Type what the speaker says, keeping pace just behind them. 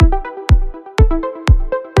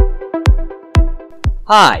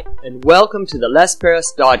Hi, and welcome to the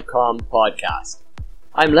LesParis.com podcast.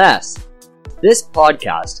 I'm Les. This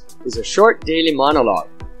podcast is a short daily monologue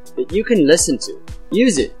that you can listen to.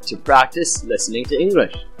 Use it to practice listening to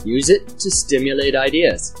English. Use it to stimulate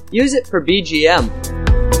ideas. Use it for BGM.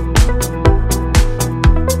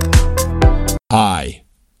 Hi,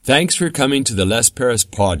 thanks for coming to the Les Paris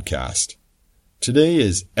podcast. Today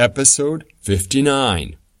is episode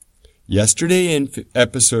 59. Yesterday in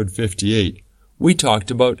episode 58, we talked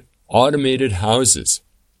about automated houses.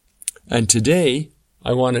 And today,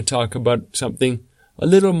 I want to talk about something a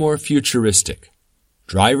little more futuristic.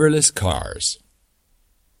 Driverless cars.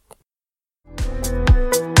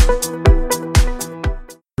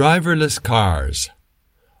 Driverless cars.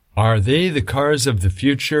 Are they the cars of the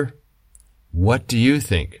future? What do you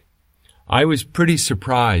think? I was pretty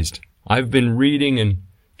surprised. I've been reading and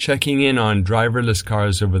checking in on driverless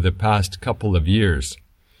cars over the past couple of years.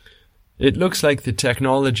 It looks like the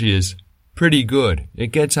technology is pretty good.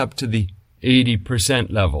 It gets up to the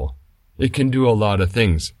 80% level. It can do a lot of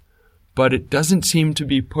things. But it doesn't seem to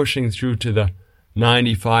be pushing through to the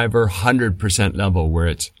 95 or 100% level where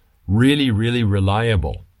it's really, really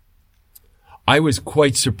reliable. I was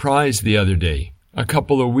quite surprised the other day. A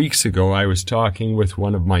couple of weeks ago, I was talking with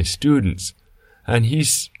one of my students, and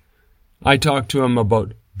I talked to him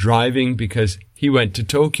about driving because he went to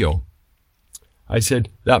Tokyo. I said,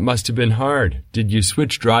 that must have been hard. Did you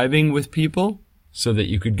switch driving with people so that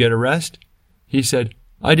you could get a rest? He said,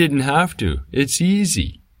 I didn't have to. It's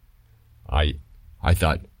easy. I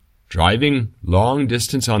thought, driving long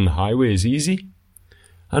distance on the highway is easy?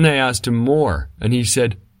 And I asked him more, and he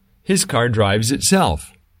said, his car drives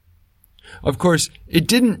itself. Of course, it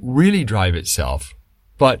didn't really drive itself,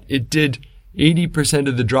 but it did 80%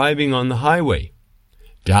 of the driving on the highway.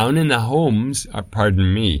 Down in the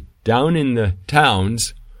down in the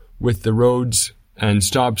towns with the roads and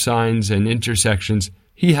stop signs and intersections,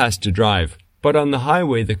 he has to drive. But on the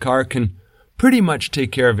highway, the car can pretty much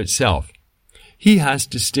take care of itself. He has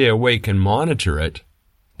to stay awake and monitor it,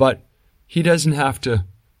 but he doesn't have to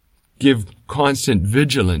give constant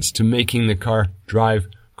vigilance to making the car drive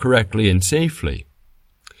correctly and safely.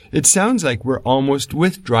 It sounds like we're almost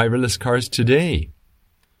with driverless cars today,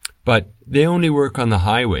 but they only work on the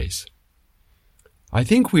highways. I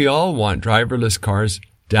think we all want driverless cars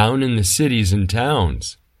down in the cities and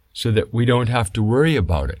towns so that we don't have to worry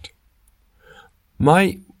about it.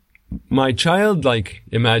 My childlike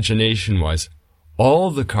imagination was all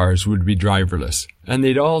the cars would be driverless and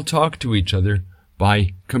they'd all talk to each other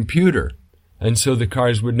by computer, and so the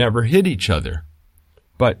cars would never hit each other.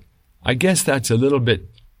 But I guess that's a little bit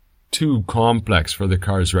too complex for the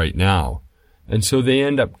cars right now, and so they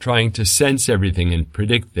end up trying to sense everything and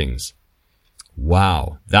predict things.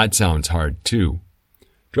 Wow, that sounds hard too.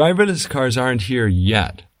 Driverless cars aren't here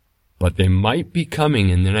yet, but they might be coming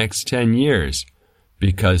in the next 10 years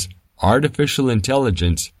because artificial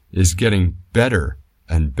intelligence is getting better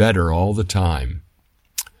and better all the time.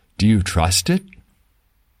 Do you trust it?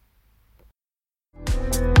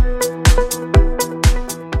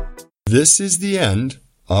 This is the end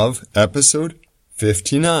of episode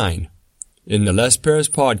 59 in the Les Paris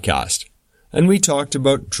podcast, and we talked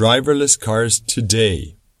about driverless cars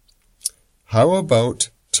today. How about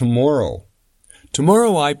tomorrow?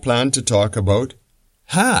 Tomorrow I plan to talk about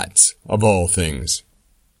hats, of all things.